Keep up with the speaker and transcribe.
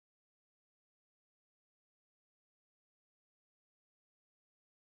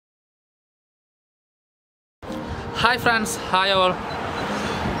Hi friends, hi all.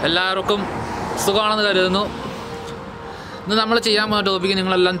 എല്ലാവർക്കും സുഖമാണെന്ന് കരുതുന്നു. ഇന്ന് നമ്മൾ ചെയ്യാൻ പോകുന്ന ടോപ്പിക്ക്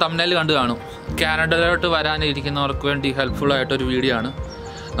നിങ്ങളെല്ലാം തംബ്നെയിൽ കണ്ടു കാണും. കാനഡയിലോട്ട് വരാനിരിക്കുന്നവർക്ക് വേണ്ടി ഹെൽപ്ഫുൾ ആയിട്ടൊരു വീഡിയോ ആണ്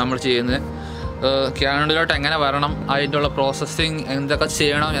നമ്മൾ ചെയ്യുന്നത്. കാനഡയിലോട്ട് എങ്ങനെ വരണം, അതിൻ്റെ ഉള്ള പ്രോസസ്സിങ്, എന്തൊക്കെ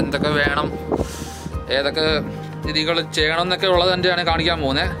ചെയ്യണം, എന്തൊക്കെ വേണം, ഏതൊക്കെ രീതികൾ ചെയ്യണം എന്നൊക്കെ ഉള്ളത് തന്നെയാണ്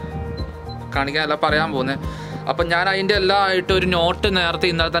കാണിക്കാനല്ല പറയാൻ പോകുന്നത്. അപ്പം ഞാൻ അതിൻ്റെ എല്ലാം ആയിട്ട് ഒരു നോട്ട് നേരത്തെ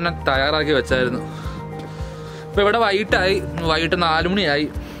ഇന്നലെ തന്നെ തയ്യാറാക്കി വെച്ചായിരുന്നു. ഇപ്പോൾ ഇവിടെ വൈകിട്ട് 4 മണിയായി.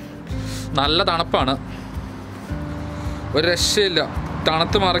 നല്ല തണുപ്പാണ്, ഒരു രക്ഷയില്ല,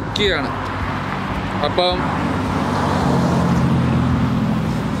 തണുത്ത് മറക്കുകയാണ്. അപ്പം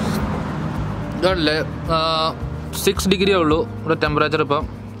ഇതല്ലേ 6 ഡിഗ്രിയേ ഉള്ളൂ ഇവിടെ ടെമ്പറേച്ചർ ഇപ്പം.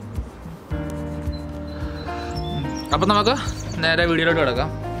 അപ്പം നമുക്ക് നേരെ വീഡിയോയിലോട്ട് കിടക്കാം.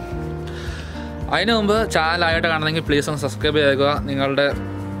 അതിന് മുമ്പ് ചാനലായിട്ട് കാണണമെങ്കിൽ പ്ലീസ് ഒന്ന് സബ്സ്ക്രൈബ് ചെയ്യുക. നിങ്ങളുടെ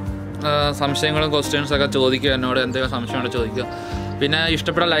സംശയങ്ങളും ക്വസ്റ്റ്യൻസൊക്കെ ചോദിക്കുക, എന്നോട് എന്തെങ്കിലും സംശയമുണ്ടോ ചോദിക്കുക. പിന്നെ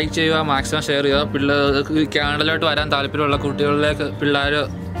ഇഷ്ടപ്പെട്ട ലൈക്ക് ചെയ്യുക, മാക്സിമം ഷെയർ ചെയ്യുക. കാനഡയിലോട്ട് വരാൻ താല്പര്യമുള്ള കുട്ടികളിലേക്ക്, പിള്ളേർ,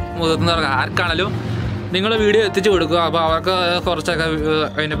 മുതിർന്നവർക്ക് ആർക്കാണെങ്കിലും നിങ്ങൾ വീഡിയോ എത്തിച്ചു കൊടുക്കുക. അപ്പോൾ അവർക്ക് കുറച്ചൊക്കെ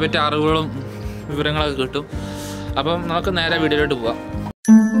അതിനെപ്പറ്റി അറിവുകളും വിവരങ്ങളൊക്കെ കിട്ടും. അപ്പം നമുക്ക് നേരെ വീഡിയോയിലോട്ട് പോവാം.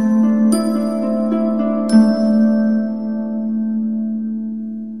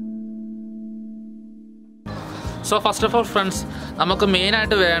 So first of all friends, നമുക്ക്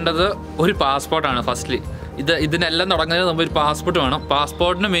മെയിനായിട്ട് വേണ്ടത് ഒരു പാസ്പോർട്ടാണ്. ഫസ്റ്റ്ലി ഇതിനെല്ലാം തുടങ്ങുന്നതിന് മുമ്പ് ഒരു പാസ്പോർട്ട് വേണം.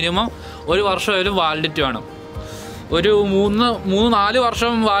 പാസ്പോർട്ടിന് മിനിമം 1 വർഷമായാലും വാലിഡിറ്റി വേണം. ഒരു 3-4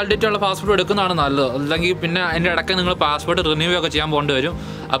 വർഷം വാലിഡിറ്റി ഉള്ള പാസ്പോർട്ട് എടുക്കുന്നതാണ് നല്ലത്. അല്ലെങ്കിൽ പിന്നെ അതിൻ്റെ ഇടയ്ക്ക് നിങ്ങൾ പാസ്പോർട്ട് റിന്യൂ ഒക്കെ ചെയ്യാൻ പോകേണ്ടി വരും.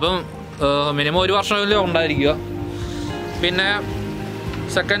 അപ്പം മിനിമം 1 വർഷമെങ്കിലും ഉണ്ടായിരിക്കുക. പിന്നെ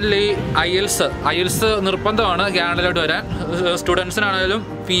സെക്കൻഡ്ലി ഐഎൽസ് നിർബന്ധമാണ് കാനഡയിലോട്ട് വരാൻ. സ്റ്റുഡൻസിനാണെങ്കിലും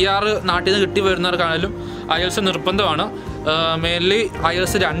PR നാട്ടിൽ നിന്ന് കിട്ടി വരുന്നവർക്കാണെങ്കിലും ഐഎൽസ് നിർബന്ധമാണ്. മെയിൻലി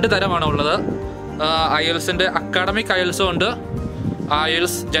ഐഎൽസ് 2 തരമാണ് ഉള്ളത്. ഐഎൽസിൻ്റെ അക്കാഡമിക് ഐഎൽസും ഉണ്ട്,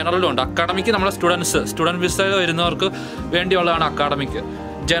 ഐഎൽസ് ജനറലും ഉണ്ട്. അക്കാഡമിക്ക് നമ്മുടെ സ്റ്റുഡൻറ്റ് വിസയിൽ വരുന്നവർക്ക് വേണ്ടിയുള്ളതാണ് അക്കാഡമിക്.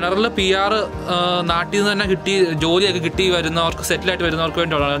 ജനറൽ PR നാട്ടിൽ നിന്ന് തന്നെ കിട്ടി ജോലിയൊക്കെ കിട്ടി വരുന്നവർക്ക്, സെറ്റിലായിട്ട് വരുന്നവർക്ക്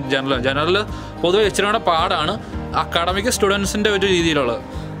വേണ്ടിയുള്ളതാണ് ജനറൽ പൊതുവെ ഇച്ചിരി കൂടെ പാടാണ്. അക്കാഡമിക് സ്റ്റുഡൻസിൻ്റെ ഒരു രീതിയിലുള്ളത്.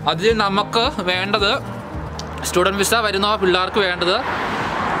 അതിൽ നമുക്ക് വേണ്ടത് സ്റ്റുഡൻറ്റ് വിസ വരുന്ന പിള്ളേർക്ക് വേണ്ടത്,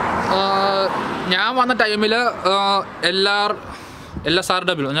 ഞാൻ വന്ന ടൈമിൽ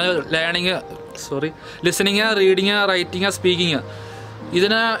LSRW, listening, reading, writing, speaking,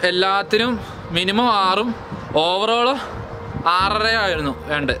 ഇതിന് എല്ലാത്തിനും മിനിമം 6ഉം ഓവറോൾ 6.5 ആയിരുന്നു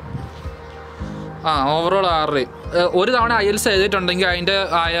വേണ്ടത്. ഓവറോൾ 6.5. ഒരു തവണ ഐഎൽസ് എഴുതിയിട്ടുണ്ടെങ്കിൽ അതിൻ്റെ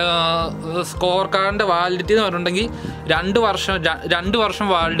സ്കോർ കാർഡിൻ്റെ വാലിഡിറ്റി എന്ന് പറഞ്ഞിട്ടുണ്ടെങ്കിൽ 2 വർഷം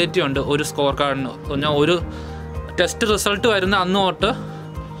വാലിഡിറ്റി ഉണ്ട് ഒരു സ്കോർ കാർഡിന്. ഒരു ടെസ്റ്റ് റിസൾട്ട് വരുന്ന അന്ന് തൊട്ട്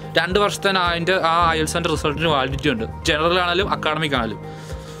 2 വർഷത്തേന് അതിൻ്റെ ഐഎൽസിൻ്റെ റിസൾട്ടിന് വാലിഡിറ്റി ഉണ്ട്, ജനറൽ ആണെങ്കിലും അക്കാഡമിക് ആണെങ്കിലും.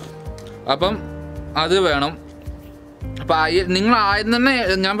 അപ്പം അത് വേണം. അപ്പം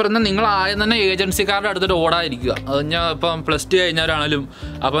ഞാൻ പറയുന്നത് നിങ്ങൾ ആദ്യം തന്നെ ഏജൻസിക്കാരുടെ അടുത്തിട്ട് ഓടാതിരിക്കുക. അത് ഞാൻ ഇപ്പം +2 കഴിഞ്ഞവരാണെങ്കിലും,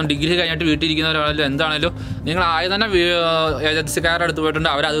 അപ്പം ഡിഗ്രി കഴിഞ്ഞിട്ട് വീട്ടിൽ ഇരിക്കുന്നവരാണെങ്കിലും, എന്താണെങ്കിലും നിങ്ങൾ ആദ്യം തന്നെ ഏജൻസിക്കാരുടെ അടുത്ത് പോയിട്ടുണ്ട്.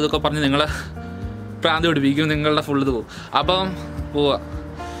 അവരത് ഇതൊക്കെ പറഞ്ഞ് നിങ്ങളെ പ്രാന്തി പിടിപ്പിക്കും, നിങ്ങളുടെ ഫുൾ ഇത് പോകും. അപ്പം പോവുക,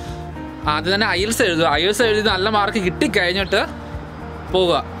 ആദ്യം തന്നെ ഐഎൽസ് എഴുതി നല്ല മാർക്ക് കിട്ടിക്കഴിഞ്ഞിട്ട്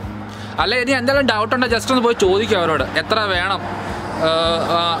പോവുക. അല്ല, ഇനി എന്തെങ്കിലും ഡൗട്ട് ഉണ്ടോ ജസ്റ്റ് ഒന്ന് പോയി ചോദിക്കുക അവരോട്, എത്ര വേണം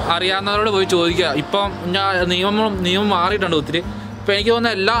അറിയാവുന്നവരോട് പോയി ചോദിക്കുക. ഇപ്പം നിയമം മാറിയിട്ടുണ്ട് ഒത്തിരി. ഇപ്പം എനിക്ക്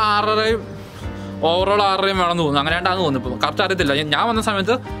തോന്നുന്നത് എല്ലാ 6.5 ഓവറോൾ 6.5 വേണമെന്ന് തോന്നുന്നു. അങ്ങനെയാണ്ടാന്ന് തോന്നുന്നു. ഇപ്പം കറക്റ്റ് അറിയത്തില്ല. ഞാൻ വന്ന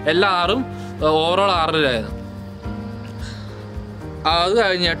സമയത്ത് എല്ലാ 6ഉം ഓവറോൾ 6.5 അത്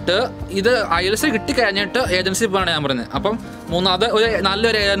കഴിഞ്ഞിട്ട് ഇത് ഐഎൽസ് കിട്ടിക്കഴിഞ്ഞിട്ട് ഏജൻസി പോകാനാണ് ഞാൻ പറയുന്നത്. അപ്പം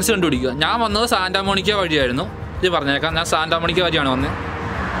നല്ലൊരു ഏജൻസി കണ്ടുപിടിക്കുക. ഞാൻ വന്നത് സാന്റാ മോണിക്ക വഴിയായിരുന്നു. ഇത് പറഞ്ഞേക്കാം, ഞാൻ സാന്റാ മോണിക്ക വഴിയാണ് വന്നത്.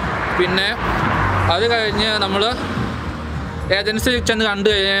 പിന്നെ അത് കഴിഞ്ഞ് നമ്മൾ ഏജൻസി ചെന്ന് കണ്ടു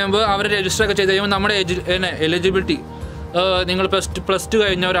കഴിയുമ്പോൾ അവർ രജിസ്റ്റർ ഒക്കെ ചെയ്ത് കഴിയുമ്പോൾ നമ്മുടെ എലിജിബിലിറ്റി, നിങ്ങൾ +2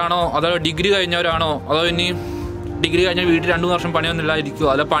 കഴിഞ്ഞവരാണോ, അതോ ഡിഗ്രി കഴിഞ്ഞവരാണോ, അതോ ഇനി ഡിഗ്രി കഴിഞ്ഞാൽ വീട്ടിൽ 2-3 വർഷം പണിയൊന്നും ഇല്ലാതിരിക്കുമോ,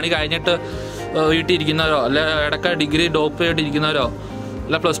 അല്ല പണി കഴിഞ്ഞിട്ട് വീട്ടിൽ ഇരിക്കുന്നവരോ, അല്ല ഇടയ്ക്ക് ഡിഗ്രി ഡ്രോപ്പ് ചെയ്തിട്ട് ഇരിക്കുന്നവരോ,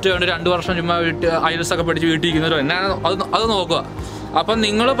 അല്ല +2 കഴിഞ്ഞിട്ട് 2 വർഷം ചുമ്മാ ഐഎൽസ് ഒക്കെ പഠിച്ച് വീട്ടിൽ ഇരിക്കുന്നവരോ, എന്നാണ് അത് നോക്കുക. അപ്പം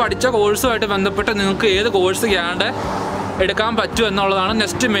നിങ്ങൾ പഠിച്ച കോഴ്സുമായിട്ട് ബന്ധപ്പെട്ട് നിങ്ങൾക്ക് ഏത് കോഴ്സ് ചെയ്യാണ്ട് എടുക്കാൻ പറ്റും എന്നുള്ളതാണ്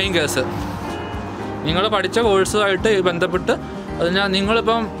നെക്സ്റ്റ് മെയിൻ കേസ്. നിങ്ങൾ പഠിച്ച കോഴ്സുമായിട്ട് ബന്ധപ്പെട്ട് അതിനാൽ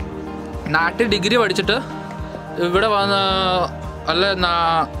നിങ്ങളിപ്പം നാട്ടിൽ ഡിഗ്രി പഠിച്ചിട്ട് ഇവിടെ വന്ന്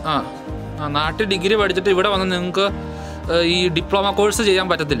നാട്ടിൽ ഡിഗ്രി പഠിച്ചിട്ട് ഇവിടെ വന്ന് നിങ്ങൾക്ക് ഈ ഡിപ്ലോമ കോഴ്സ് ചെയ്യാൻ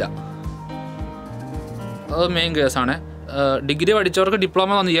പറ്റത്തില്ല. അത് മെയിൻ കേസാണ്. ഡിഗ്രി പഠിച്ചവർക്ക്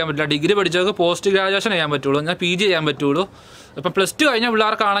ഡിപ്ലോമ ഒന്നും ചെയ്യാൻ പറ്റില്ല. ഡിഗ്രി പഠിച്ചവർക്ക് പോസ്റ്റ് ഗ്രാജുവേഷൻ ചെയ്യാൻ പറ്റുള്ളൂ, ഞാൻ PG ചെയ്യാൻ പറ്റുള്ളൂ. ഇപ്പം +2 കഴിഞ്ഞ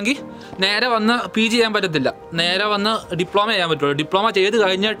പിള്ളേർക്കാണെങ്കിൽ നേരെ വന്ന് PG ചെയ്യാൻ പറ്റത്തില്ല, നേരെ വന്ന് ഡിപ്ലോമ ചെയ്യാൻ പറ്റുള്ളൂ. ഡിപ്ലോമ ചെയ്ത്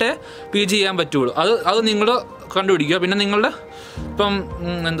കഴിഞ്ഞിട്ടേ PG ചെയ്യാൻ പറ്റുള്ളൂ. അത് നിങ്ങൾ കണ്ടുപിടിക്കുക. പിന്നെ നിങ്ങളുടെ ഇപ്പം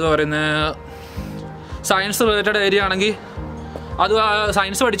എന്താ പറയുന്നത്, സയൻസ് റിലേറ്റഡ് ഏരിയ ആണെങ്കിൽ അത്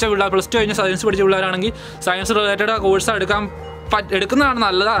സയൻസ് പഠിച്ച പിള്ളേർ, പ്ലസ് ടു കഴിഞ്ഞ് സയൻസ് പഠിച്ച പിള്ളേരാണെങ്കിൽ സയൻസ് റിലേറ്റഡ് കോഴ്സ് എടുക്കുന്നതാണ്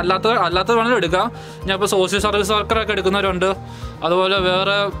നല്ലത്. അല്ലാത്തത് വേണമെങ്കിലും എടുക്കാം. ഞാൻ ഇപ്പോൾ സോഷ്യൽ സർവീസ് വർക്കറൊക്കെ എടുക്കുന്നവരുണ്ട്. അതുപോലെ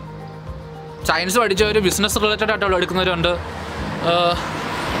വേറെ സയൻസ് പഠിച്ചവർ ബിസിനസ് റിലേറ്റഡ് ആയിട്ടുള്ള എടുക്കുന്നവരുണ്ട്.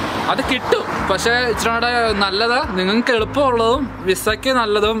 അത് കിട്ടും. പക്ഷേ ഇച്ചിരി കൂടെ നല്ലത്, നിങ്ങൾക്ക് എളുപ്പമുള്ളതും വിസയ്ക്ക്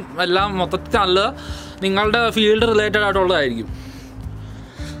നല്ലതും എല്ലാം മൊത്തത്തിൽ നല്ലത് നിങ്ങളുടെ ഫീൽഡ് റിലേറ്റഡ് ആയിട്ടുള്ളതായിരിക്കും.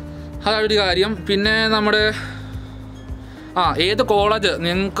 അതൊരു കാര്യം. പിന്നെ നമ്മുടെ ഏത് കോളേജ്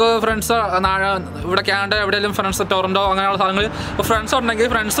നിങ്ങൾക്ക് ഫ്രണ്ട്സ് ഇവിടെ കാനഡ എവിടെയെങ്കിലും ഫ്രണ്ട്സ് ടൊറൻറ്റോ അങ്ങനെയുള്ള സ്ഥലങ്ങളിൽ ഇപ്പോൾ ഫ്രണ്ട്സ് ഉണ്ടെങ്കിൽ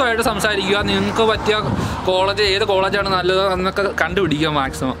ഫ്രണ്ട്സുമായിട്ട് സംസാരിക്കുക. നിങ്ങൾക്ക് പറ്റിയ കോളേജ് ഏത് കോളേജാണ് നല്ലത് എന്നൊക്കെ കണ്ടുപിടിക്കുക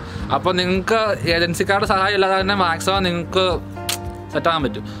മാക്സിമം. അപ്പോൾ നിങ്ങൾക്ക് ഏജൻസിക്കാരുടെ സഹായം ഇല്ലാതെ തന്നെ മാക്സിമം നിങ്ങൾക്ക് സെറ്റാകാൻ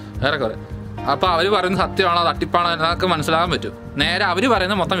പറ്റും ഏറെക്കുറെ. അപ്പോൾ അവർ പറയുന്നത് സത്യമാണോ തട്ടിപ്പാണോ എന്നൊക്കെ മനസ്സിലാകാൻ പറ്റും. നേരെ അവർ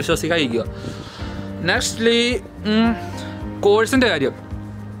പറയുന്നത് മൊത്തം വിശ്വസിക്കാതിരിക്കുക. നെക്സ്റ്റ്ലി കോഴ്സിൻ്റെ കാര്യം.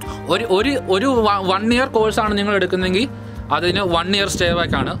 ഒരു 1 ഇയർ കോഴ്സാണ് നിങ്ങൾ എടുക്കുന്നതെങ്കിൽ അതിന് 1 ഇയർ സ്റ്റേ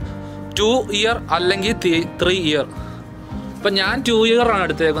ബാക്കാണ്. 2 ഇയർ അല്ലെങ്കിൽ 3 ഇയർ. ഇപ്പം ഞാൻ 2 ഇയറാണ്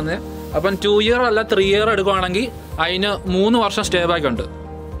എടുത്തേക്കുന്നത്. അപ്പം 2 ഇയർ അല്ല 3 ഇയർ എടുക്കുകയാണെങ്കിൽ അതിന് 3 വർഷം സ്റ്റേ ബാക്ക് ഉണ്ട്.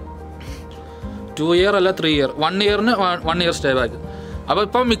 2 ഇയർ അല്ല 3 ഇയർ, 1 ഇയറിന് 1 ഇയർ സ്റ്റേ ബാക്ക്. അപ്പോൾ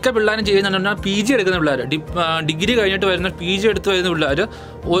ഇപ്പം മിക്ക പിള്ളേരും ചെയ്യുന്നുണ്ടെങ്കിൽ PG എടുക്കുന്ന പിള്ളേർ, ഡിഗ്രി കഴിഞ്ഞിട്ട് വരുന്ന PG എടുത്ത് വരുന്ന പിള്ളേർ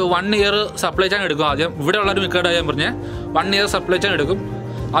 1 ഇയർ സപ്ലൈ ചെയിൻ എടുക്കും. ആദ്യം ഇവിടെ ഉള്ളവർ മിക്കവാറും ഞാൻ പറഞ്ഞേ 1 ഇയർ സപ്ലൈ ചെയിൻ എടുക്കും.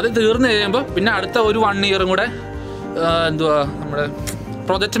 അത് തീർന്നു കഴിയുമ്പോൾ പിന്നെ അടുത്ത ഒരു 1 ഇയറും കൂടെ നമ്മുടെ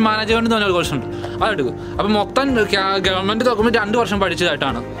പ്രൊജക്റ്റ് മാനേജ്മെൻറ്റ് എന്ന് പറഞ്ഞൊരു കോഴ്സുണ്ട്, അതെടുക്കും. അപ്പം മൊത്തം ഗവൺമെൻറ് നോക്കുമ്പോൾ 2 വർഷം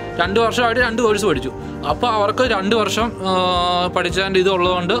പഠിച്ചതായിട്ടാണ്. 2 വർഷമായിട്ട് 2 കോഴ്സ് പഠിച്ചു. അപ്പോൾ അവർക്ക് 2 വർഷം പഠിച്ചതിൻ്റെ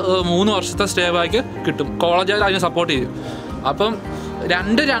ഇതുള്ളതുകൊണ്ട് 3 വർഷത്തെ സ്റ്റേ ബാക്ക് കിട്ടും. കോളേജുകാർ അതിനെ സപ്പോർട്ട് ചെയ്യും. അപ്പം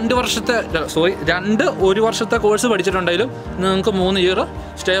 2 വർഷത്തെ 1 വർഷത്തെ കോഴ്സ് പഠിച്ചിട്ടുണ്ടെങ്കിലും നിങ്ങൾക്ക് 3 ഇയർ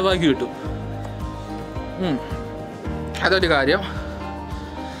സ്റ്റേ ബാക്ക് കിട്ടും. അതൊരു കാര്യം.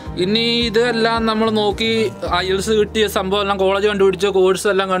 ഇനി ഇതെല്ലാം നമ്മൾ നോക്കി IELTS കിട്ടിയ സംഭവം എല്ലാം കോളേജ് കണ്ടുപിടിച്ച് കോഴ്സ്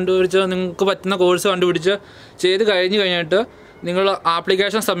എല്ലാം കണ്ടുപിടിച്ച് നിങ്ങൾക്ക് പറ്റുന്ന കോഴ്സ് കണ്ടുപിടിച്ച് ചെയ്ത് കഴിഞ്ഞിട്ട് നിങ്ങൾ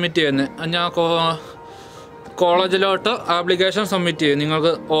ആപ്ലിക്കേഷൻ സബ്മിറ്റ് ചെയ്യുന്നത്. ഞാൻ കോളേജിലോട്ട് ആപ്ലിക്കേഷൻ സബ്മിറ്റ് ചെയ്യും.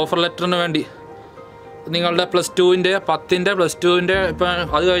 നിങ്ങൾക്ക് ഓഫർ ലെറ്ററിന് വേണ്ടി നിങ്ങളുടെ +2ൻ്റെ 10ൻ്റെ +2ൻ്റെ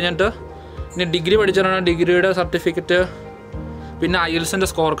ഇപ്പം അത് കഴിഞ്ഞിട്ട് ഇനി ഡിഗ്രി പഠിച്ചിട്ടാണ് ഡിഗ്രിയുടെ സർട്ടിഫിക്കറ്റ്, പിന്നെ IELTSൻ്റെ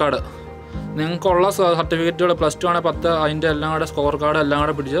സ്കോർ കാർഡ്, നിങ്ങൾക്കുള്ള സർട്ടിഫിക്കറ്റുകൾ +2 ആണ് 10 അതിൻ്റെ എല്ലാം കൂടെ സ്കോർ കാർഡ് എല്ലാം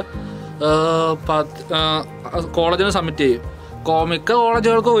കൂടെ പിടിച്ച് കോളേജിന് സബ്മിറ്റ് ചെയ്യും. മിക്ക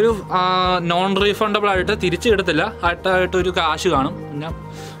കോളേജുകൾക്ക് ഒരു നോൺ റീഫണ്ടബിൾ ആയിട്ട് തിരിച്ച് കിട്ടത്തില്ല, ആയിട്ടൊരു കാശ് കാണും, പിന്നെ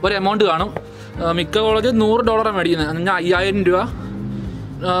ഒരു എമൗണ്ട് കാണും. മിക്ക കോളേജ് $100 മേടിക്കുന്നത്, എന്നാൽ 5000 രൂപ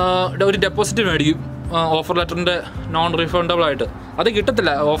ഒരു ഡെപ്പോസിറ്റ് മേടിക്കും ഓഫർ ലെറ്ററിൻ്റെ നോൺ റീഫണ്ടബിൾ ആയിട്ട്. അത്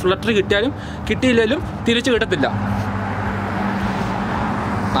കിട്ടത്തില്ല. ഓഫർ ലെറ്റർ കിട്ടിയാലും കിട്ടിയില്ലെങ്കിലും തിരിച്ച് കിട്ടത്തില്ല.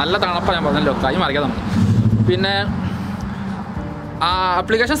 നല്ല തണുപ്പാണ്, ഞാൻ പറഞ്ഞല്ലോ, കൈ മറിക്കാം നമുക്ക്. പിന്നെ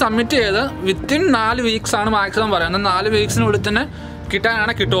ആപ്ലിക്കേഷൻ സബ്മിറ്റ് ചെയ്ത് വിത്തിൻ 4 വീക്സ് ആണ് മാക്സിമം പറയുന്നത്. 4 വീക്സിനുള്ളിൽ തന്നെ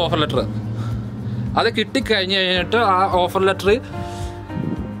കിട്ടും ഓഫർ ലെറ്റർ. അത് കിട്ടിക്കഴിഞ്ഞിട്ട് ആ ഓഫർ ലെറ്റർ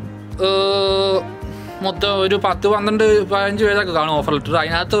മൊത്തം ഒരു 10, 12, 15 പേജൊക്കെ കാണും ഓഫർ ലെറ്റർ.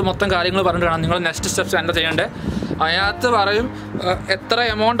 അതിനകത്ത് മൊത്തം കാര്യങ്ങൾ പറഞ്ഞിട്ട് കാണാം നിങ്ങൾ നെക്സ്റ്റ് സ്റ്റെപ്സ് എന്താ ചെയ്യേണ്ടത്. അതിനകത്ത് പറയും എത്ര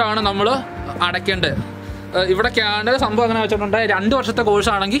എമൗണ്ട് ആണ് നമ്മൾ അടയ്ക്കേണ്ടത്. ഇവിടെ കാനഡ സംഭവം അങ്ങനെ വെച്ചിട്ടുണ്ടെങ്കിൽ 2 വർഷത്തെ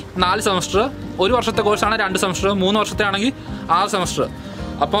കോഴ്സാണെങ്കിൽ 4 സെമസ്റ്റർ, 1 വർഷത്തെ കോഴ്സാണെങ്കിൽ 2 സെമസ്റ്റർ, 3 വർഷത്തെ ആണെങ്കിൽ 6 സെമസ്റ്റർ.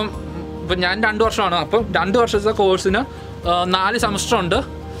 ഇപ്പം ഞാൻ 2 വർഷമാണ്. അപ്പം 2 വർഷത്തെ കോഴ്സിന് 4 സെമസ്റ്റർ ഉണ്ട്.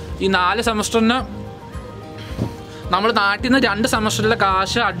 ഈ 4 സെമസ്റ്ററിന് നമ്മൾ നാട്ടിൽ നിന്ന് 2 സെമസ്റ്ററിലെ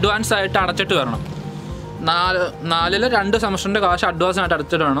കാശ് അഡ്വാൻസ് ആയിട്ട് അടച്ചിട്ട് വരണം. 4 2 സെമസ്റ്ററിൻ്റെ കാശ് അഡ്വാൻസ് ആയിട്ട്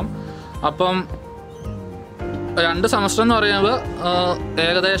അടച്ചിട്ട് വേണം. അപ്പം 2 സെമസ്റ്റർ എന്ന് പറയുമ്പോൾ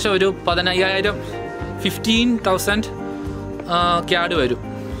ഏകദേശം ഒരു 15,000 CAD വരും.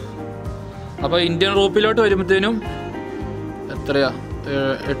 അപ്പോൾ ഇന്ത്യൻ റൂപ്പിലോട്ട് വരുമ്പോഴത്തേനും എത്രയാ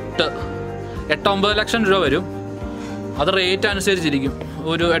 8-9 ലക്ഷം രൂപ വരും. അത് റേറ്റ് അനുസരിച്ചിരിക്കും.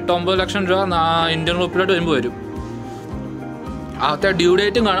 ഒരു 8-9 ലക്ഷം രൂപ ഇന്ത്യൻ റൂപ്പിലോട്ട് വരുമ്പോൾ വരും. അകത്തെ ഡ്യൂ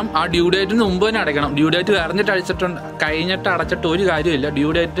ഡേറ്റും കാണും. ആ ഡ്യൂ ഡേറ്റിന് മുമ്പ് തന്നെ അടയ്ക്കണം. ഡ്യൂ ഡേറ്റ് കഴിഞ്ഞിട്ട് അടച്ചിട്ട് ഒരു കാര്യമില്ല. ഡ്യൂ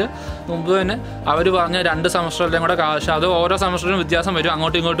ഡേറ്റ് മുമ്പ് തന്നെ അവർ പറഞ്ഞ 2 സെമസ്റ്ററിലെയും കൂടെ കാശ്, അത് ഓരോ സെമസ്റ്ററിനും വ്യത്യാസം വരും.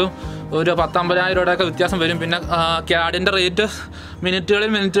 അങ്ങോട്ടും ഇങ്ങോട്ടും ഒരു 10-50,000 രൂപയൊക്കെ വ്യത്യാസം വരും. പിന്നെ CADൻ്റെ റേറ്റ് മിനിറ്റുകൾ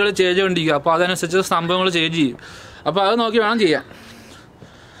ചേഞ്ച് ചെയ്തുകൊണ്ടിരിക്കുക. അപ്പോൾ അതനുസരിച്ച് സംഭവങ്ങൾ ചേഞ്ച് ചെയ്യും. അപ്പോൾ അത് നോക്കി വേണം ചെയ്യാൻ.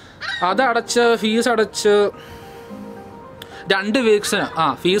 അതടച്ച് ഫീസ് അടച്ച് 2 വീക്സിന്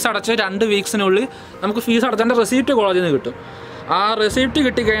ഫീസ് അടച്ച് 2 വീക്സിനുള്ളിൽ നമുക്ക് ഫീസ് അടച്ചതിൻ്റെ റെസിപ്റ്റ് കോളേജിൽ നിന്ന് കിട്ടും. ആ റെസിപ്റ്റ്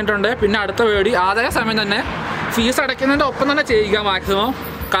കിട്ടിക്കഴിഞ്ഞിട്ടുണ്ടെങ്കിൽ പിന്നെ അടുത്ത പേടി അതേ സമയം തന്നെ ഫീസ് അടയ്ക്കുന്നതിൻ്റെ ഒപ്പം തന്നെ ചെയ്യുക. മാക്സിമം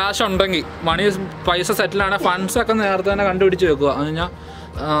കാശുണ്ടെങ്കിൽ പൈസ സെറ്റിലാണ്. ഫണ്ട്സൊക്കെ നേരത്തെ തന്നെ കണ്ടുപിടിച്ച് വെക്കുക. എന്ന് കഴിഞ്ഞാൽ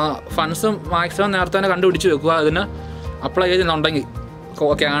ഫണ്ട്സും മാക്സിമം നേരത്തെ തന്നെ കണ്ടുപിടിച്ച് വെക്കുക. അതിന് അപ്ലൈ ചെയ്യുന്നുണ്ടെങ്കിൽ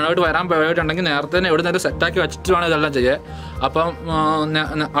കാനഡയോട്ട് വരാൻ പോയിട്ടുണ്ടെങ്കിൽ നേരത്തെ തന്നെ എവിടെ നിന്ന് സെറ്റാക്കി വെച്ചിട്ട് വേണം ഇതെല്ലാം ചെയ്യാൻ. അപ്പം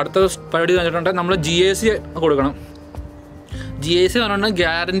അടുത്ത പരിപാടി കഴിഞ്ഞിട്ടുണ്ടെങ്കിൽ നമ്മൾ GAC കൊടുക്കണം. GAC എന്ന് പറഞ്ഞാൽ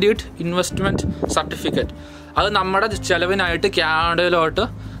ഗ്യാരൻറ്റീഡ് ഇൻവെസ്റ്റ്മെൻറ്റ് സർട്ടിഫിക്കറ്റ്. അത് നമ്മുടെ ചിലവിനായിട്ട് കാനഡയിലോട്ട്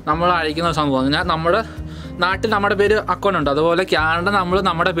നമ്മൾ അയക്കുന്ന സംഭവം. നമ്മുടെ നാട്ടിൽ നമ്മുടെ പേര് അക്കൗണ്ട് ഉണ്ട്, അതുപോലെ കാനഡ നമ്മൾ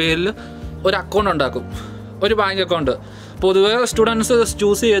നമ്മുടെ പേരിൽ ഒരു അക്കൗണ്ട് ഉണ്ടാക്കും, ഒരു ബാങ്ക് അക്കൗണ്ട്. പൊതുവേ സ്റ്റുഡൻസ്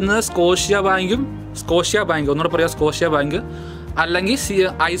ചൂസ് ചെയ്യുന്നത് സ്കോഷ്യ ബാങ്ക് ഒന്നുകൂടെ പറയാം, സ്കോഷ്യ ബാങ്ക്, അല്ലെങ്കിൽ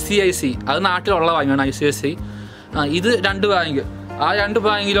ICIC, അത് നാട്ടിലുള്ള ബാങ്കാണ് ICIC. ഇത് 2 ബാങ്ക്. ആ 2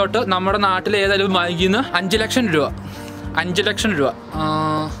 ബാങ്കിലോട്ട് നമ്മുടെ നാട്ടിൽ ഏതായാലും ബാങ്കിൽ നിന്ന് 5 ലക്ഷം രൂപ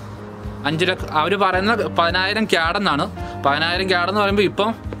അവർ പറയുന്നത് 10,000 ക്യാഡെന്നാണ്. 10,000 ക്യാഡെന്ന് പറയുമ്പോൾ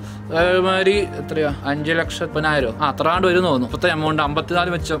ഇപ്പം ഒരുമാതിരി എത്രയാ 5,10,000 അത്രാണ്ട് വരും തോന്നുന്നു. ഇപ്പോഴത്തെ എമൗണ്ട് 54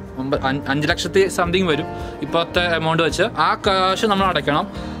 വെച്ച് 5 ലക്ഷത്തി സംതിങ് വരും ഇപ്പോഴത്തെ എമൗണ്ട് വെച്ച്. ആ കാശ് നമ്മൾ അടയ്ക്കണം.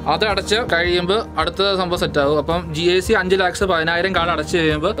 അത് അടച്ച് കഴിയുമ്പോൾ അടുത്ത സംഭവം സെറ്റാകും. അപ്പം GAC 5 ലക്ഷം 10,000 കാർഡ് അടച്ച്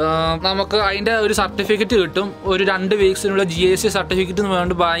കഴിയുമ്പോൾ നമുക്ക് അതിൻ്റെ ഒരു സർട്ടിഫിക്കറ്റ് കിട്ടും. ഒരു 2 വീക്സിനുള്ള GAC സർട്ടിഫിക്കറ്റ് എന്ന്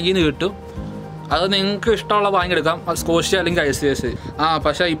പറഞ്ഞിട്ട് ബാങ്കിൽ നിന്ന് കിട്ടും. അത് നിങ്ങൾക്ക് ഇഷ്ടമുള്ള ബാങ്ക് എടുക്കാം, സ്കോഷ്യ അല്ലെങ്കിൽ ICIC.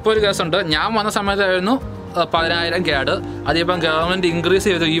 പക്ഷേ ഇപ്പോൾ ഒരു കേസുണ്ട്. ഞാൻ വന്ന സമയത്തായിരുന്നു 10,000 ക്യാഡ്. അതിപ്പം ഗവൺമെൻറ് ഇൻക്രീസ്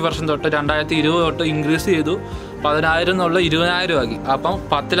ചെയ്തു ഈ വർഷം തൊട്ട്, 2020 തൊട്ട് ഇൻക്രീസ് ചെയ്തു. 10,000 എന്നുള്ള 20,000 ആക്കി. അപ്പം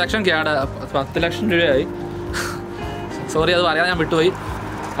 10 ലക്ഷം ക്യാഡ് 10 ലക്ഷം രൂപയായി. സോറി, അത് പറയാൻ ഞാൻ വിട്ടുപോയി.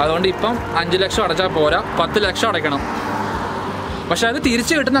 അതുകൊണ്ട് ഇപ്പം 5 ലക്ഷം അടച്ചാൽ പോരാ, 10 ലക്ഷം അടയ്ക്കണം. പക്ഷെ അത്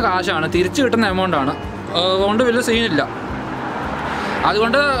തിരിച്ച് കിട്ടുന്ന കാശാണ്, തിരിച്ച് കിട്ടുന്ന എമൗണ്ടാണ്. അതുകൊണ്ട് വലിയ സീനില്ല.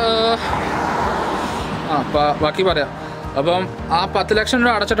 അതുകൊണ്ട് ബാക്കി പറയാം. അപ്പം ആ 10 ലക്ഷം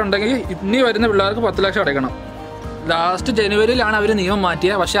രൂപ അടച്ചിട്ടുണ്ടെങ്കിൽ ഇനി വരുന്ന പിള്ളേർക്ക് 10 ലക്ഷം അടയ്ക്കണം. ലാസ്റ്റ് ജനുവരിയിലാണ് അവർ നിയമം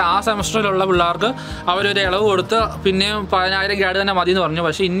മാറ്റിയത്. പക്ഷേ ആ സെമസ്റ്ററിലുള്ള പിള്ളേർക്ക് അവരൊരു ഇളവ് കൊടുത്ത് പിന്നെയും 10,000 ക്യാഡ് തന്നെ മതി എന്ന് പറഞ്ഞു.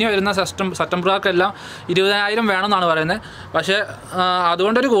 പക്ഷേ ഇനി വരുന്ന സെപ്റ്റംബർക്കെല്ലാം 20,000 വേണമെന്നാണ് പറയുന്നത്. പക്ഷേ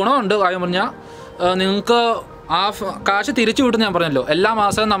അതുകൊണ്ടൊരു ഗുണമുണ്ട്. കാര്യം പറഞ്ഞാൽ നിങ്ങൾക്ക് ആ കാശ് തിരിച്ചു കിട്ടുമെന്ന് ഞാൻ പറഞ്ഞല്ലോ. എല്ലാ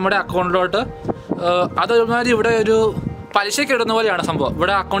മാസവും നമ്മുടെ അക്കൗണ്ടിലോട്ട് അതൊരുമാതിരി ഇവിടെ ഒരു പലിശയ്ക്ക് ഇടുന്ന പോലെയാണ് സംഭവം.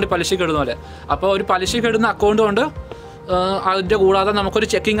 ഇവിടെ അക്കൗണ്ടിൽ പലിശയ്ക്ക് ഇടുന്ന പോലെ. അപ്പോൾ ഒരു പലിശയ്ക്ക് ഇടുന്ന അക്കൗണ്ട് കൊണ്ട് അതിൻ്റെ കൂടാതെ നമുക്കൊരു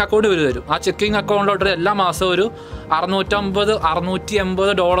ചെക്കിങ് അക്കൗണ്ട് തരും. ആ ചെക്കിങ് അക്കൗണ്ടിലോട്ട് എല്ലാ മാസവും ഒരു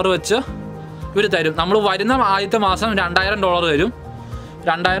 $680 വെച്ച് ഇവർ തരും. നമ്മൾ വരുന്ന ആദ്യത്തെ മാസം $2,000 തരും.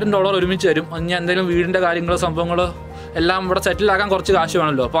 $2,000 ഒരുമിച്ച് തരും. ഇനി എന്തെങ്കിലും വീടിൻ്റെ കാര്യങ്ങൾ സംഭവങ്ങൾ എല്ലാം ഇവിടെ സെറ്റിലാക്കാൻ കുറച്ച് കാശ്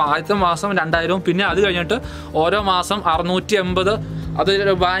വേണമല്ലോ. അപ്പോൾ ആദ്യത്തെ മാസം 2,000, പിന്നെ അത് കഴിഞ്ഞിട്ട് ഓരോ മാസം 680. അത്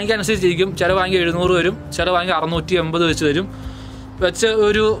ബാങ്ക് അനുസരിച്ചിരിക്കും. ചില ബാങ്ക് 700 വരും, ചില ബാങ്ക് 680 വെച്ച് തരും. വെച്ച്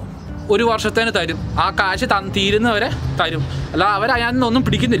ഒരു വർഷത്തേന് തരും. ആ കാശ് തീരുന്നവരെ തരും. അല്ല അവരതിനൊന്നും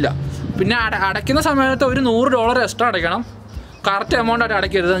പിടിക്കുന്നില്ല. പിന്നെ അടയ്ക്കുന്ന സമയത്ത് ഒരു $100 എക്സ്ട്രാ അടയ്ക്കണം. കറക്റ്റ് എമൗണ്ട് ആയിട്ട്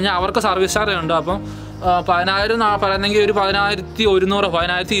അടയ്ക്കരുത്. കഴിഞ്ഞാൽ അവർക്ക് സർവീസ് ചാർജ് ഉണ്ട്. അപ്പം 10,000 പറയുന്നെങ്കിൽ ഒരു 1,100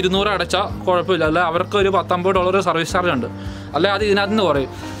 1,200 അടച്ചാൽ കുഴപ്പമില്ല. അല്ല അവർക്ക് ഒരു $19 സർവീസ് ചാർജ് ഉണ്ട്. അല്ലെ അത് ഇതിനകത്ത് നിന്ന്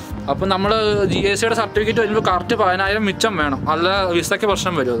കുറയും. അപ്പം നമ്മൾ GACയുടെ സർട്ടിഫിക്കറ്റ് വരുമ്പോൾ കറക്റ്റ് 10,000 മിച്ചം വേണം. അല്ല വിസയ്ക്ക്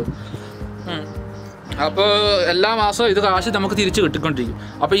പ്രശ്നം വരും അത്. അപ്പോൾ എല്ലാ മാസവും ഇത് കാശ് നമുക്ക് തിരിച്ച് കിട്ടിക്കൊണ്ടിരിക്കും.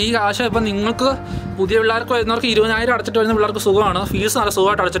 അപ്പോൾ ഈ കാശ് ഇപ്പം നിങ്ങൾക്ക് പുതിയ പിള്ളേർക്ക് വരുന്നവർക്ക് 20,000 അടച്ചിട്ട് വരുന്ന പിള്ളേർക്ക് സുഖമാണ്. ഫീസ് നല്ല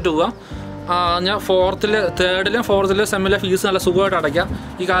സുഖമായിട്ട് അടച്ചിട്ട് പോകാം. ഞാൻ 3rd-ലും 4th സെമ്മിലെ ഫീസ് നല്ല സുഖമായിട്ട് അടയ്ക്കാം.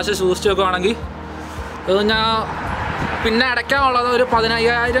 ഈ കാശ് സൂക്ഷിച്ച് വെക്കുകയാണെങ്കിൽ ഞാൻ പിന്നെ അടയ്ക്കാനുള്ളത് ഒരു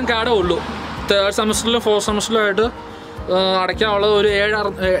 15,000 കാർഡേ ഉള്ളൂ. 3rd സെമസ്റ്ററിലും 4th സെമസ്റ്ററിലുമായിട്ട് അടയ്ക്കാനുള്ളത് ഒരു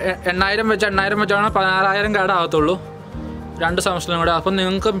 8,000 വെച്ചാണ് 16,000 കാർഡ് ആകത്തുള്ളൂ 2 സെമസ്റ്ററിലും കൂടെ. അപ്പം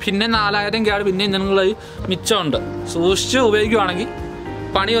നിങ്ങൾക്ക് പിന്നെ 4,000 കാർഡ് പിന്നെയും നിങ്ങൾ മിച്ചമുണ്ട്. സൂക്ഷിച്ച് ഉപയോഗിക്കുകയാണെങ്കിൽ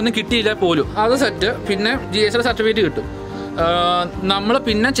പണിയൊന്നും കിട്ടിയില്ല പോലും. അത് സെറ്റ്. പിന്നെ GST സർട്ടിഫിക്കറ്റ് കിട്ടും. നമ്മൾ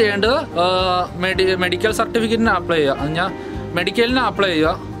പിന്നെ ചെയ്യേണ്ടത് മെഡിക്കൽ സർട്ടിഫിക്കറ്റിന് അപ്ലൈ ചെയ്യുക. ഞാൻ മെഡിക്കലിന് അപ്ലൈ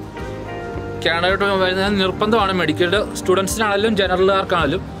ചെയ്യുക. കാനഡയോട്ട് വരുന്നത് നിർബന്ധമാണ്. മെഡിക്കൽ സ്റ്റുഡൻസിനാണെങ്കിലും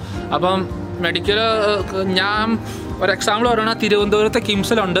ജനറലുകാർക്കാണെങ്കിലും. അപ്പം മെഡിക്കൽ ഞാൻ ഒരു എക്സാമ്പിൾ പറയുകയാണെങ്കിൽ തിരുവനന്തപുരത്തെ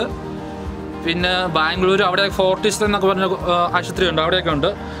കിംസിലുണ്ട്, പിന്നെ ബാംഗ്ലൂർ അവിടെ ഫോർട്ടിസ് എന്നൊക്കെ പറഞ്ഞ ആശുപത്രി ഉണ്ട്, അവിടെയൊക്കെ ഉണ്ട്.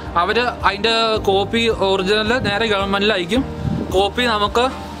 അവർ അതിൻ്റെ കോപ്പി ഒറിജിനൽ നേരെ ഗവൺമെൻറ്റിൽ അയക്കും. കോപ്പി നമുക്ക്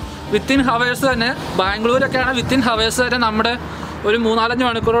വിത്തിൻ ഹവേഴ്സ് തന്നെ, ബാംഗ്ലൂരൊക്കെയാണ് വിത്തിൻ ഹവേഴ്സ് തന്നെ നമ്മുടെ ഒരു 3-4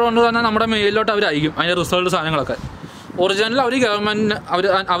 മണിക്കൂർ കൊണ്ട് തന്നെ നമ്മുടെ മെയിലിലോട്ട് അവർ അയക്കും അതിൻ്റെ റിസൾട്ട് സാധനങ്ങളൊക്കെ. ഒറിജിനൽ അവർ ഗവൺമെൻറ്റിന്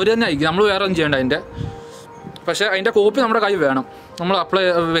അവർ തന്നെ അയക്കും. നമ്മൾ വേറെ ഒന്നും ചെയ്യേണ്ട അതിൻ്റെ. പക്ഷേ അതിൻ്റെ കോപ്പി നമ്മുടെ കയ്യിൽ വേണം. നമ്മൾ അപ്ലൈ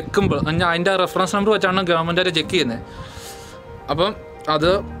വെക്കുമ്പോൾ അതിൻ്റെ റെഫറൻസ് നമ്പർ വെച്ചാണ് ഗവൺമെൻറ് അവർ ചെക്ക് ചെയ്യുന്നത്. അപ്പം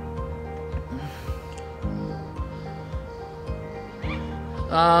അത്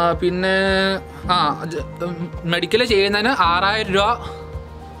പിന്നെ മെഡിക്കൽ ചെയ്യുന്നതിന് 6,000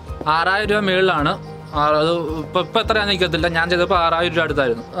 രൂപ മുകളിലാണ്. അത് ഇപ്പം എത്രയാണെന്ന് എനിക്കത്തില്ല. ഞാൻ ചെയ്തപ്പോൾ 6,000 രൂപ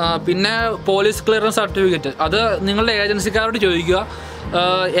അടുത്തായിരുന്നു. പിന്നെ പോലീസ് ക്ലിയറൻസ് സർട്ടിഫിക്കറ്റ് അത് നിങ്ങളുടെ ഏജൻസിക്കാരോട് ചോദിക്കുക.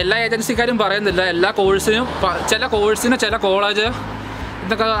 എല്ലാ ഏജൻസിക്കാരും പറയുന്നില്ല. എല്ലാ കോഴ്സിനും ചില കോഴ്സിന് ചില കോളേജ്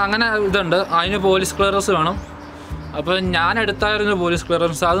ഇതൊക്കെ അങ്ങനെ ഇതുണ്ട്. അതിന് പോലീസ് ക്ലിയറൻസ് വേണം. അപ്പോൾ ഞാൻ എടുത്തായിരുന്നു പോലീസ്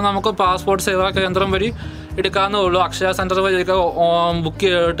ക്ലിയറൻസ്. അത് നമുക്ക് പാസ്പോർട്ട് സേവാ കേന്ദ്രം വഴി എടുക്കാവുന്നേ ഉള്ളൂ. അക്ഷയ സെൻറ്റർ വഴിയൊക്കെ ബുക്ക്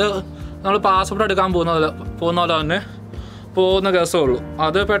ചെയ്തിട്ട് നമ്മൾ പാസ്പോർട്ട് എടുക്കാൻ പോകുന്ന പോലെ തന്നെ പോകുന്ന കേസേ ഉള്ളൂ.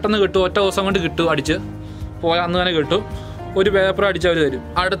 അത് പെട്ടെന്ന് കിട്ടും, ഒറ്റ ദിവസം കൊണ്ട് കിട്ടും, അടിച്ച് പോയാൽ അന്ന് തന്നെ കിട്ടും. ഒരു പേപ്പർ അടിച്ചവർ തരും.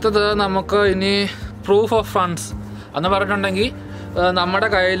 അടുത്തത് നമുക്ക് ഇനി പ്രൂഫ് ഓഫ് ഫണ്ട്സ് എന്ന് പറഞ്ഞിട്ടുണ്ടെങ്കിൽ നമ്മുടെ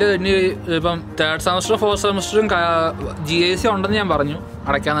കയ്യിൽ ഇനി ഇപ്പം 3rd സെമസ്റ്ററും 4th സെമസ്റ്ററും GIC ഉണ്ടെന്ന് ഞാൻ പറഞ്ഞു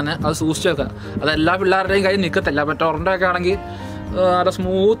അടയ്ക്കാൻ തന്നെ. അത് സൂക്ഷിച്ച് വെക്കുക. അതെല്ലാ പിള്ളേരുടെയും കയ്യിൽ നിൽക്കത്തില്ല. മറ്റൊരെണ്ണം ഒക്കെ ആണെങ്കിൽ നല്ല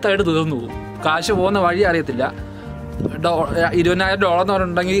സ്മൂത്തായിട്ട് തീർന്നു പോകും. കാശ് പോകുന്ന വഴി അറിയത്തില്ല. $20,000 എന്ന്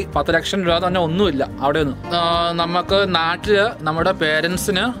പറഞ്ഞിട്ടുണ്ടെങ്കിൽ 10 ലക്ഷം രൂപ തന്നെ ഒന്നുമില്ല അവിടെയൊന്നും. നമുക്ക് നാട്ടിൽ നമ്മുടെ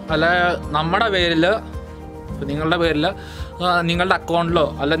പേരൻസിന് അല്ല നമ്മുടെ പേരിൽ, നിങ്ങളുടെ പേരിൽ, നിങ്ങളുടെ അക്കൗണ്ടിലോ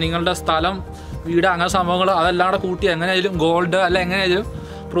അല്ല നിങ്ങളുടെ സ്ഥലം, വീട്, അങ്ങനെ സംഭവങ്ങൾ അതെല്ലാം കൂടെ കൂട്ടി എങ്ങനെയായാലും ഗോൾഡ് അല്ല എങ്ങനെയായാലും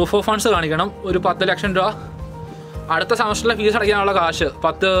പ്രൂഫ് ഓഫ് ഫണ്ട്സ് കാണിക്കണം. ഒരു 10 ലക്ഷം രൂപ അടുത്ത സെമസ്റ്ററിലെ ഫീസ് അടയ്ക്കാനുള്ള കാശ്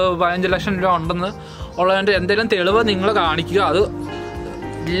 10-15 ലക്ഷം രൂപ ഉണ്ടെന്ന് ഉള്ളതിൻ്റെ എന്തെങ്കിലും തെളിവ് നിങ്ങൾ കാണിക്കുക. അത്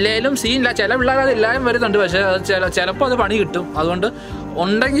ഇല്ലേലും സീനില്ല. ചില പിള്ളേർ അത് എല്ലാവരും വരുന്നുണ്ട്, പക്ഷേ അത് ചിലപ്പോൾ അത് പണി കിട്ടും. അതുകൊണ്ട്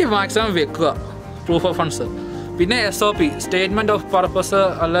ഉണ്ടെങ്കിൽ മാക്സിമം വെക്കുക പ്രൂഫ് ഓഫ് ഫണ്ട്സ്. പിന്നെ SOP, സ്റ്റേറ്റ്മെൻറ്റ് ഓഫ് പർപ്പസ്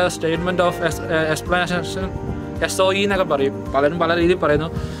അല്ല സ്റ്റേറ്റ്മെൻറ്റ് ഓഫ് എക്സ്പ്ലനേഷൻ, SOE എന്നൊക്കെ പറയും. പലരും പല രീതിയിൽ പറയുന്നു.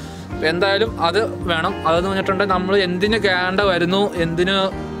 എന്തായാലും അത് വേണം. അതെന്ന് പറഞ്ഞിട്ടുണ്ടെങ്കിൽ നമ്മൾ എന്തിന് കാനഡ വരുന്നു,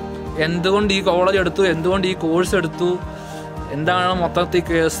 എന്തുകൊണ്ട് ഈ കോളേജ് എടുത്തു, എന്തുകൊണ്ട് ഈ കോഴ്സ് എടുത്തു, എന്താണ് മൊത്തത്തിൽ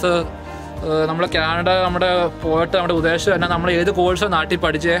കേസ്, നമ്മൾ കാനഡ പോയിട്ട് നമ്മുടെ ഉദ്ദേശം എന്നാ, നമ്മൾ ഏത് കോഴ്സാണ് നാട്ടിൽ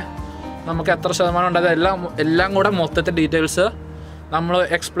പഠിച്ചേ, നമുക്ക് എത്ര ശതമാനം ഉണ്ടായത്, എല്ലാം കൂടെ മൊത്തത്തിൽ ഡീറ്റെയിൽസ് നമ്മൾ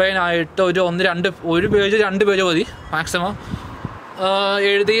എക്സ്പ്ലെയിൻ ആയിട്ട് ഒരു പേജ് 2 പേജ് മതി മാക്സിമം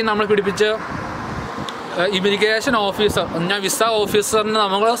എഴുതി നമ്മൾ പിടിപ്പിച്ച് ഇമിഗ്രേഷൻ ഓഫീസർ, വിസ ഓഫീസറിന്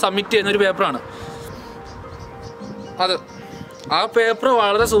നമ്മൾ സബ്മിറ്റ് ചെയ്യുന്നൊരു പേപ്പറാണ് അത്. ആ പേപ്പർ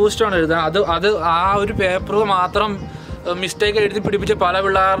വളരെ സൂക്ഷിച്ചാണ് എഴുതുക. അത് ആ ഒരു പേപ്പർ മാത്രം മിസ്റ്റേക്ക് എഴുതി പിടിപ്പിച്ച് പല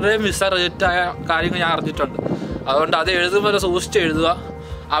പിള്ളേരുടെയും വിസ റിജക്റ്റ് ആയ കാര്യങ്ങൾ ഞാൻ അറിഞ്ഞിട്ടുണ്ട്. അതുകൊണ്ട് അത് എഴുതുമ്പോൾ സൂക്ഷിച്ച് എഴുതുക.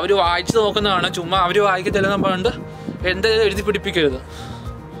 അവർ വായിച്ച് നോക്കുന്നതാണ്, ചുമ്മാ അവർ വായിക്കത്തില്ലെന്ന് പറഞ്ഞിട്ട് എന്തെങ്കിലും എഴുതി പിടിപ്പിക്കരുത്.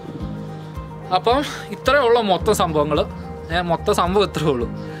 അപ്പം ഇത്രയേ ഉള്ളൂ മൊത്തം സംഭവങ്ങൾ. മൊത്തം സംഭവം ഇത്രയേ ഉള്ളൂ.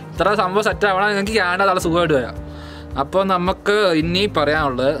 ഇത്ര സംഭവം സെറ്റ് ആവണം നിങ്ങൾക്ക് കാനഡ നല്ല സുഖമായിട്ട് വരാം. അപ്പോൾ നമുക്ക് ഇനി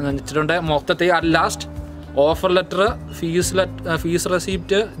പറയാനുള്ളത് എന്ന് വെച്ചിട്ടുണ്ട് മൊത്തത്തിൽ last offer letter, fees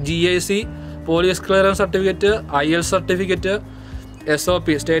receipt, GIC, police clearance certificate, IELTS certificate, SOP,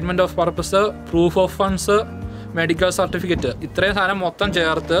 statement of purpose, proof of funds, medical certificate, ഇത്രയും സാധനം മൊത്തം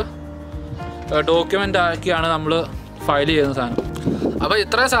ചേർത്ത് ഡോക്യുമെൻ്റ് ആക്കിയാണ് നമ്മൾ ഫയൽ ചെയ്യുന്ന സാധനം. അപ്പോൾ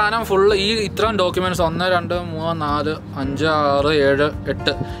ഇത്രയും സാധനം ഫുള്ള് ഇത്രയും ഡോക്യുമെൻറ്റ്സ് 1, 2, 3, 4, 5, 6, 7,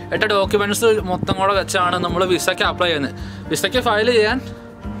 8 ഡോക്യുമെൻറ്റ്സ് മൊത്തം കൂടെ വെച്ചാണ് നമ്മൾ വിസയ്ക്ക് അപ്ലൈ ചെയ്യുന്നത്. വിസയ്ക്ക് ഫയൽ ചെയ്യാൻ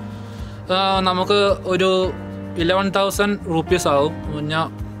നമുക്ക് ഒരു 11,000 റുപ്പീസ് ആവും. പിന്നെ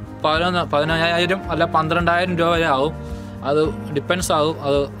 15,000 അല്ല 12,000 രൂപ വരെ ആവും. അത് ഡിപ്പെൻസ് ആവും.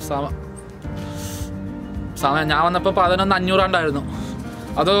 അത് സമയം ഞാൻ വന്നപ്പോൾ 11,500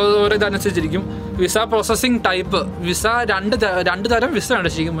 അത് ഒരു ഇതനുസരിച്ചിരിക്കും. വിസ പ്രോസസ്സിങ് ടൈപ്പ്, വിസ രണ്ട് തരം വിസ ഉണ്ട്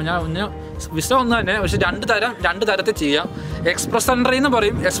ശരിക്കും. ഞാൻ വിസ ഒന്ന് തന്നെ, പക്ഷെ രണ്ട് തരത്തിൽ ചെയ്യാം. എക്സ്പ്രസ് എൻട്രി എന്ന്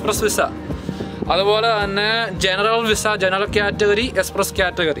പറയും, എക്സ്പ്രസ് വിസ. അതുപോലെ തന്നെ general visa, general category, express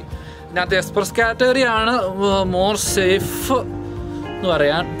category. ഇതിനകത്ത് എക്സ്പ്രസ് കാറ്റഗറിയാണ് മോർ സേഫ് എന്ന്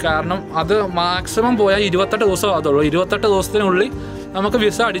പറയാൻ. കാരണം അത് മാക്സിമം പോയാൽ 28 ദിവസം ആകത്തുള്ളൂ. 28 ദിവസത്തിനുള്ളിൽ നമുക്ക്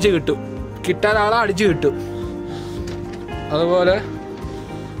വിസ അടിച്ച് കിട്ടും, കിട്ടാനാളെ അടിച്ച് കിട്ടും. അതുപോലെ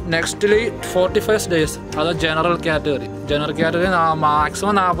നെക്സ്റ്റ്ലി 45 ഡേയ്സ്, അത് ജനറൽ കാറ്റഗറി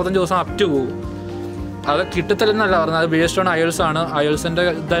മാക്സിമം 45 ദിവസം അപ് ടു പോകും. അത് കിട്ടത്തില്ലെന്നല്ല പറഞ്ഞത്, അത് ബേസ്ഡ് ഓൺ IELTS ആണ്. IELTSൻ്റെ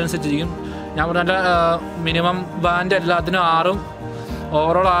ഇതനുസരിച്ചിരിക്കും. ഞാൻ പറഞ്ഞ മിനിമം ബാൻഡ് എല്ലാത്തിനും 6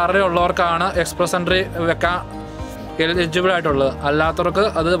 ഓവറോൾ 6 ഉള്ളവർക്കാണ് എക്സ്പ്രസ് എൻട്രി വെക്കാൻ എലിജിബിൾ ആയിട്ടുള്ളത്. അല്ലാത്തവർക്ക്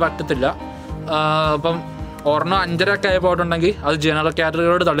അത് പറ്റത്തില്ല. അപ്പം 5.5 ആയി പോയിട്ടുണ്ടെങ്കിൽ അത് ജനറൽ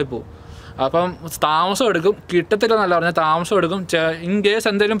കാറ്റഗറിയോട് തള്ളിപ്പോവും. അപ്പം താമസം എടുക്കും, കിട്ടത്തില്ലെന്നല്ല പറഞ്ഞാൽ താമസം എടുക്കും. ഇൻ കേസ്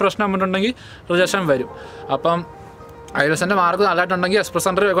എന്തെങ്കിലും പ്രശ്നം വന്നിട്ടുണ്ടെങ്കിൽ റിജക്ഷൻ വരും. അപ്പം IELTSൻ്റെ മാർക്ക് നല്ലതായിട്ടുണ്ടെങ്കിൽ എക്സ്പ്രസ്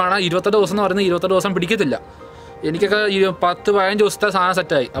എൻട്രി വെക്കുകയാണെങ്കിൽ 28 ദിവസം എന്ന് പറയുന്നത് 28 ദിവസം പിടിക്കത്തില്ല. എനിക്കൊക്കെ 10-15 ദിവസത്തെ സാധനം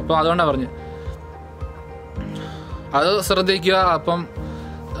സെറ്റായി. അപ്പം അതുകൊണ്ടാണ് പറഞ്ഞത് അത് ശ്രദ്ധിക്കുക. അപ്പം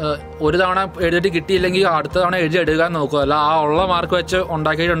ഒരു തവണ എഴുതിയിട്ട് കിട്ടിയില്ലെങ്കിൽ അടുത്ത തവണ എഴുതി എടുക്കാൻ നോക്കുക. അല്ല ആ ഉള്ള മാർക്ക് വെച്ച്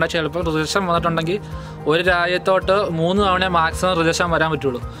ഉണ്ടാക്കിയിട്ടുണ്ടെങ്കിൽ ചിലപ്പോൾ റിജക്ഷൻ വന്നിട്ടുണ്ടെങ്കിൽ ഒരു രാജ്യത്തോട്ട് 3 തവണ മാക്സിമം റിജക്ഷൻ വരാൻ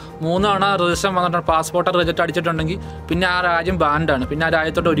പറ്റുള്ളൂ. 3 തവണ റിജക്ഷൻ വന്നിട്ട് പാസ്പോർട്ട് റിജക്റ്റ് അടിച്ചിട്ടുണ്ടെങ്കിൽ പിന്നെ ആ രാജ്യം ബാൻഡാണ്. പിന്നെ ആ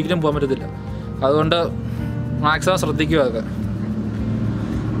രാജ്യത്തോട്ട് ഒരിക്കലും പോകാൻ പറ്റത്തില്ല. അതുകൊണ്ട് മാക്സിമം ശ്രദ്ധിക്കുക അതൊക്കെ.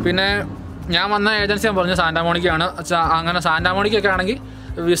 പിന്നെ ഞാൻ വന്ന ഏജൻസി ഞാൻ പറഞ്ഞു സാന്റാമോണിക്കയാണ്. അങ്ങനെ സാന്റാമോണിക്കൊക്കെ ആണെങ്കിൽ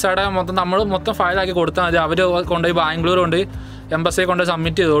വിസയുടെ നമ്മൾ മൊത്തം ഫയലാക്കി കൊടുത്താൽ മതി. അവർ കൊണ്ടുപോയി ബാംഗ്ലൂർ കൊണ്ടുപോയി എംബസിയെ കൊണ്ട്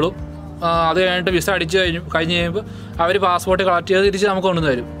സബ്മിറ്റ് ചെയ്തോളൂ. അത് കഴിഞ്ഞിട്ട് വിസ അടിച്ച് കഴിഞ്ഞ് കഴിയുമ്പോൾ അവർ പാസ്പോർട്ട് കളക്ട് ചെയ്ത് തിരിച്ച് നമുക്ക്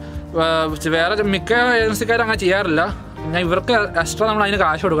കൊണ്ടുവരും. വേറെ മിക്ക ഏജൻസിക്കാരും അങ്ങനെ ചെയ്യാറില്ല. ഞാൻ ഇവർക്ക് എക്സ്ട്രാ നമ്മൾ അതിന്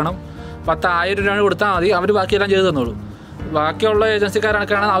കാശ് കൊടുക്കണം. 10,000 രൂപ കൊടുത്താൽ മതി, അവർ ബാക്കിയെല്ലാം ചെയ്ത് തന്നോളൂ. ബാക്കിയുള്ള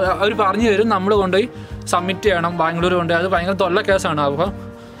ഏജൻസിക്കാരൊക്കെയാണ് അവർ പറഞ്ഞു തരും. നമ്മൾ കൊണ്ടുപോയി സബ്മിറ്റ് ചെയ്യണം. ബാംഗ്ലൂർ കൊണ്ട് അത് ഭയങ്കര തൊല്ല കേസാണ്. അപ്പോൾ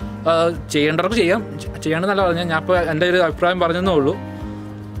ചെയ്യേണ്ടവർക്ക് ചെയ്യേണ്ടതെന്നല്ല പറഞ്ഞാൽ ഞാൻ ഇപ്പോൾ എൻ്റെ ഒരു അഭിപ്രായം പറഞ്ഞതേ ഉള്ളൂ.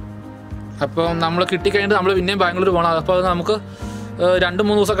 അപ്പോൾ നമ്മൾ കിട്ടിക്കഴിഞ്ഞിട്ട് നമ്മൾ പിന്നെയും ബാംഗ്ലൂർ പോകണം. അപ്പോൾ അത് നമുക്ക്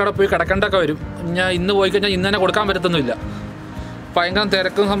 2-3 ദിവസമൊക്കെ അവിടെ പോയി കിടക്കേണ്ടതൊക്കെ വരും. ഞാൻ ഇന്ന് പോയി കഴിഞ്ഞാൽ ഇന്ന് തന്നെ കൊടുക്കാൻ പറ്റത്തൊന്നുമില്ല. ഭയങ്കര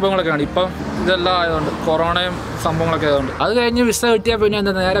തിരക്കും സംഭവങ്ങളൊക്കെയാണ് ഇപ്പം ഇതെല്ലാം ആയതുകൊണ്ട്, കൊറോണയും സംഭവങ്ങളൊക്കെ ആയതുകൊണ്ട്. അത് കഴിഞ്ഞ് വിസ കിട്ടിയാൽ പിന്നെ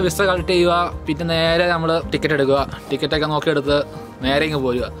എന്താ നേരെ വിസ കളക്ട് ചെയ്യുക, പിന്നെ നേരെ നമ്മൾ ടിക്കറ്റ് എടുക്കുക, ടിക്കറ്റൊക്കെ നോക്കിയെടുത്ത് നേരെ ഇങ്ങ്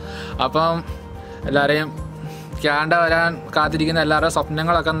പോരുക. അപ്പം എല്ലാവരെയും കാനഡ വരാൻ കാത്തിരിക്കുന്ന എല്ലാവരുടെയും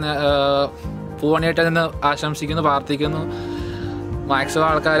സ്വപ്നങ്ങളൊക്കെ പൂവണിയായിട്ട് നിന്ന് ആശംസിക്കുന്നു, പ്രാർത്ഥിക്കുന്നു. മാക്സിമം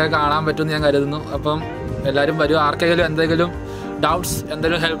ആൾക്കാരെ കാണാൻ പറ്റുമെന്ന് ഞാൻ കരുതുന്നു. അപ്പം എല്ലാവരും വരും. ആർക്കെങ്കിലും എന്തെങ്കിലും ഡൗട്ട്സ്,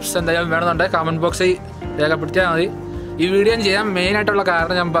 എന്തെങ്കിലും ഹെൽപ്സ് എന്തെങ്കിലും വേണമെന്നുണ്ടെങ്കിൽ കമൻറ്റ് ബോക്സിൽ രേഖപ്പെടുത്തിയാൽ മതി. ഈ വീഡിയോ ചെയ്യാൻ മെയിനായിട്ടുള്ള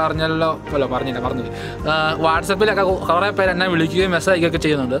കാരണം ഞാൻ പറഞ്ഞു. വാട്സപ്പിലൊക്കെ കുറേ പേര് എന്നെ വിളിക്കുകയും മെസ്സേജ് അയക്കുകയൊക്കെ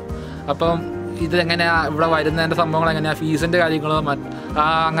ചെയ്യുന്നുണ്ട്. അപ്പം ഇതെങ്ങനെയാണ് ഇവിടെ വരുന്നതിൻ്റെ സംഭവങ്ങൾ എങ്ങനെയാണ്, ഫീസിൻ്റെ കാര്യങ്ങൾ,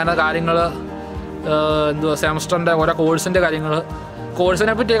 അങ്ങനെ കാര്യങ്ങൾ, സെമസ്റ്ററിൻ്റെ ഓരോ കോഴ്സിൻ്റെ കാര്യങ്ങൾ,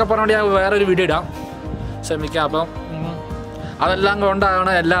 കോഴ്സിനെ പറ്റിയൊക്കെ പറഞ്ഞുകൊണ്ട് ഞാൻ വേറൊരു വീഡിയോ ഇടാം, ശ്രമിക്കാം. അപ്പം അതെല്ലാം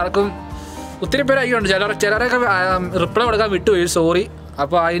കൊണ്ടാണ് എല്ലാവർക്കും ഒത്തിരി പേര് അയ്യുണ്ട്. ചിലരൊക്കെ റിപ്ലൈ കൊടുക്കാൻ വിട്ടുപോയി, സോറി.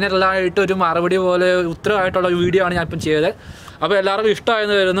 അപ്പോൾ അതിനെല്ലാമായിട്ട് ഒരു മറുപടി പോലെ ഉത്തരവായിട്ടുള്ള വീഡിയോ ആണ് ഞാനിപ്പം ചെയ്തത്. അപ്പോൾ എല്ലാവർക്കും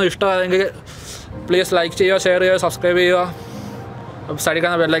ഇഷ്ടമായെന്ന് വരുന്നു. ഇഷ്ടമായെങ്കിൽ പ്ലീസ് ലൈക്ക് ചെയ്യുക, ഷെയർ ചെയ്യുക, സബ്സ്ക്രൈബ് ചെയ്യുക, സൈഡിൽ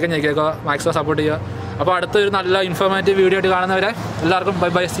ബെല്ലൈക്കൻ ഞെക്കിയേക്കുക, മാക്സിമം സപ്പോർട്ട് ചെയ്യുക. അപ്പോൾ അടുത്തൊരു നല്ല ഇൻഫോർമേറ്റീവ് വീഡിയോ ആയിട്ട് കാണുന്നവരെ എല്ലാവർക്കും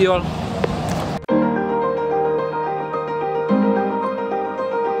bye bye, see you all.